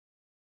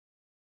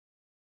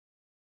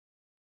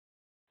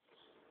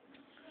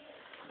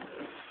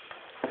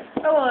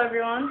Hello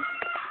everyone.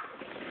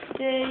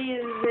 Today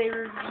is a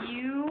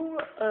review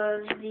of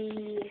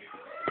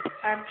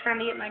I'm trying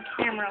to get my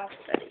camera all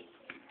steady.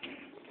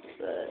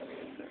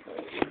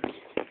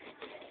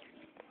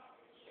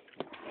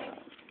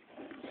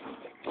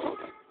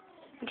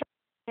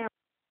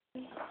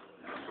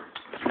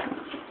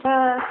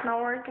 It's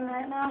not working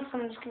right now, so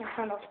I'm just going to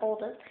kind of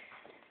hold it.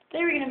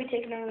 Today we're going to be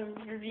taking a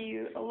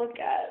look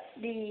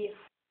at the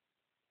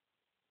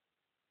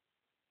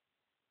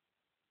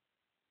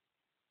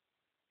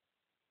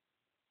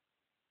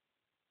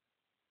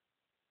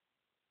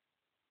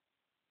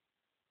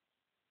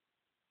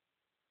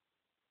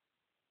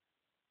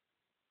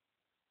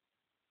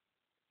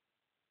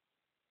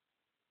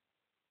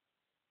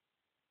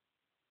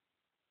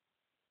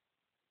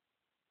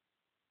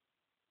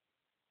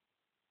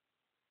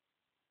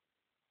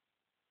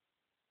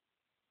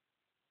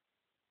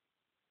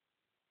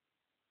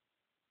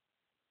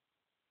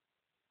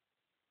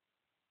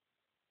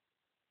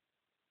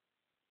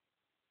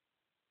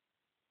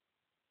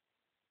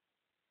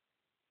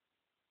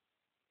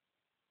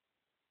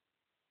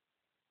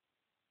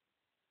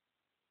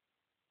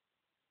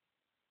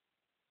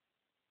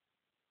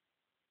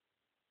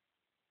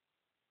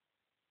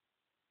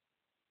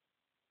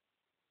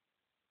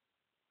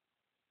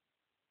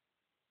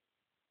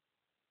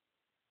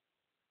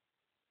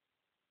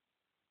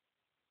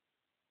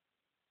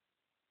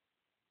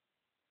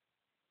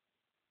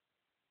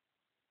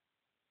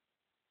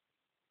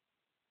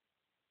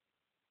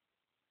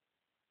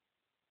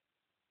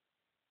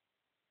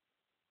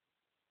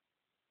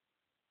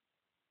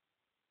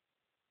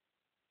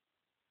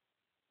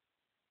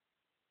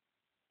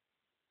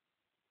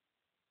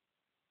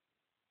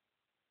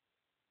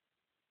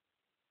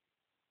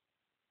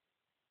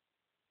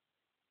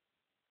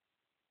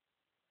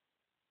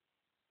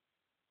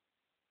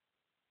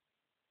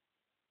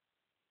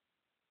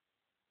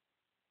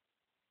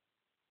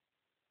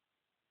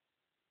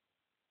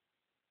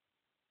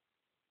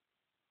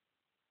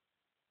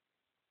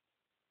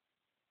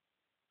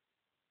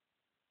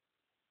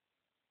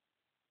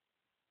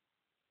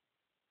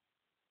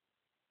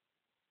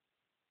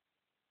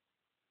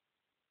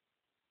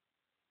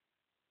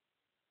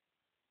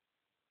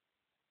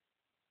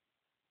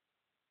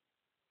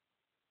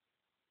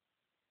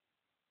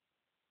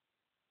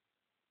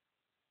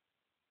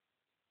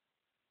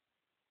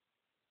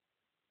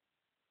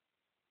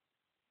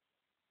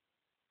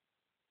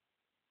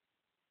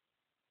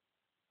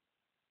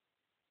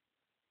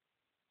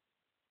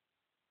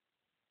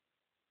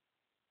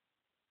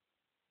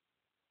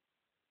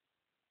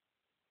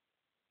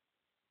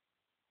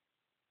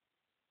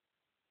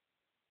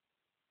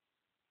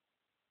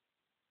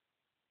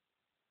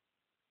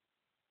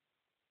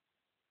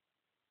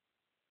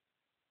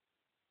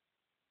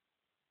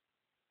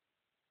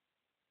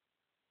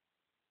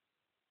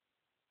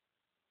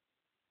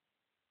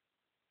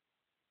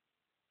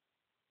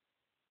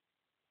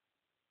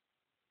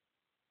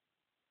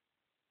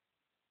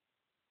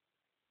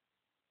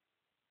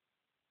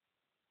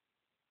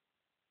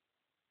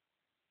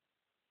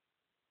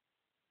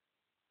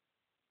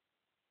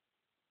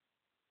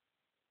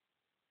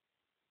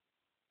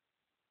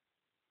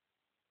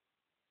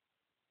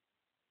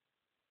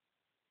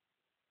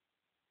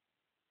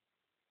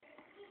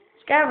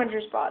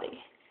scavenger's body.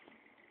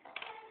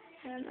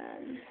 And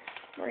then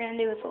what we're going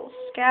to do with this little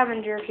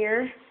scavenger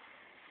here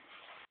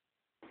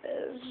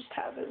is just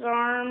have his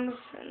arms,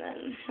 and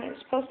then there's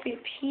supposed to be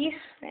a piece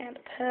and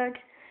a peg,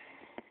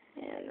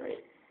 and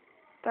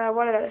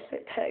why did I say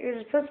peg?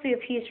 There's supposed to be a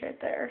piece right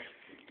there,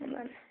 and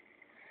then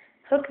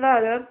hook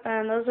that up,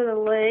 and those are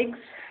the legs.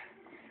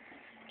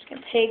 Just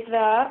going to take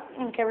that.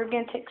 Okay, we're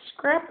going to take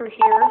Scrapper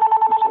here,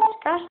 which is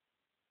got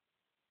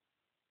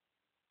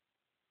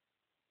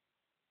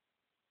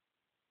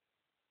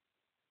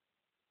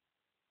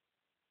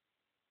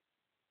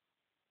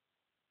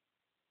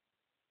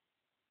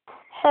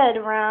head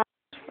around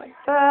like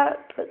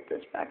that, put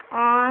this back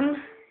on.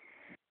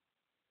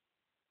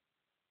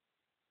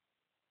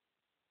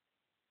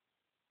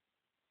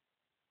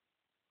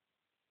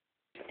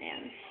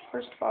 And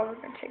first of all, we're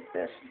going to take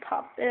this and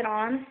pop it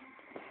on.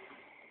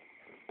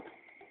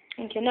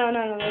 Okay, no,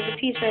 there's a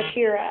piece right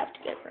here I have to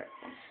get right.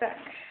 One sec.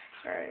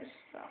 Sorry, it's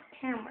the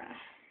camera.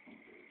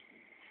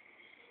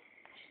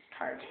 It's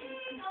hard.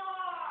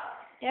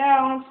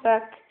 Yeah, one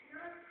sec.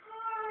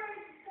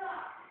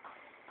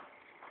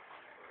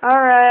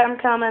 Alright, I'm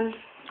coming.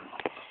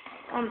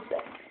 One sec.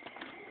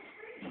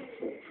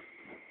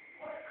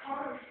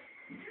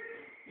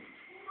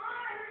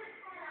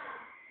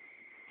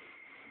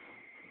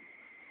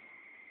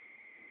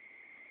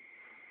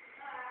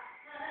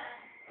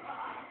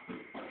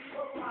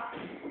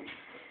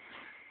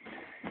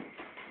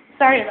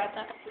 Sorry about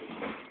that.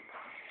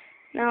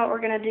 Now what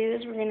we're going to do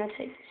is we're going to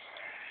take this.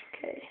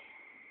 Okay.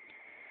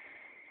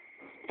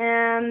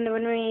 And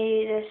when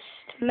this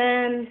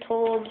man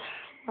told,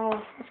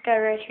 this guy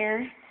right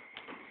here,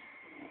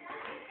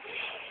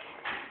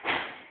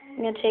 I'm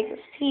going to take this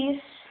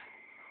piece,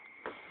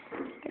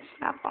 and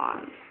snap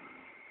on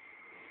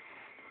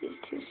these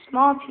two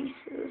small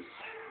pieces.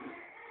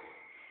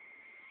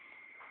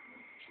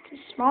 2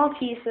 small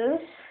pieces.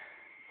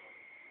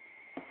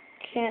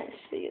 Can't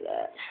see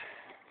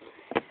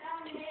that.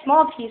 2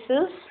 small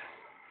pieces.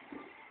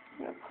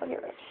 I'm going to plug it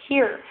right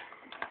here.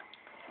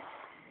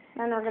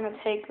 Then we're going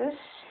to take this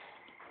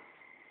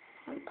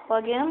and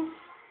plug in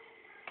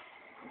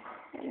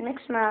and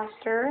mix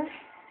master.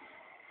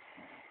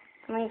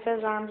 Leave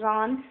his arms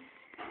on.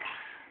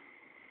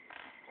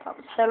 Pop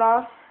his head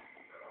off.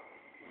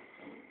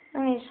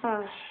 Then he's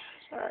going to,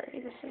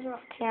 sorry, this is off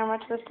camera,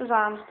 twist his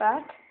arms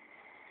back.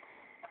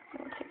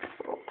 We'll take this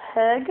little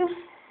peg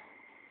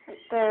right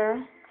there.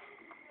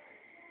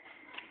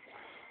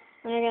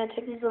 And you're going to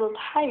take these little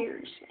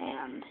tires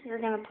and you're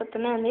going to put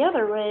them in the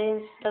other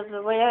way instead of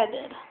the way I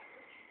did.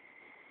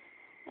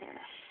 Yeah.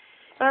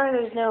 Sorry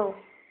there's no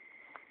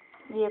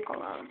vehicle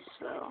mode,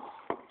 so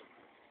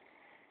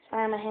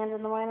sorry my hand's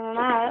in the way on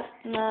that.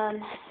 And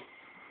then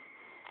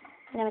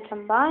I'm going to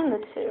combine the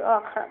two.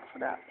 Oh crap,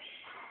 forgot.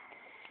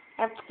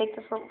 I have to take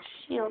this little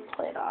shield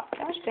plate off.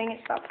 Gosh dang it,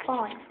 stop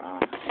falling from.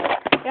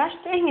 Gosh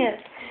dang it.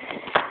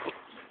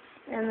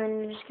 And then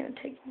you're just going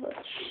to take the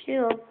little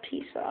shield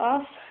piece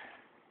off.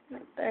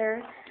 Right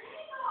there.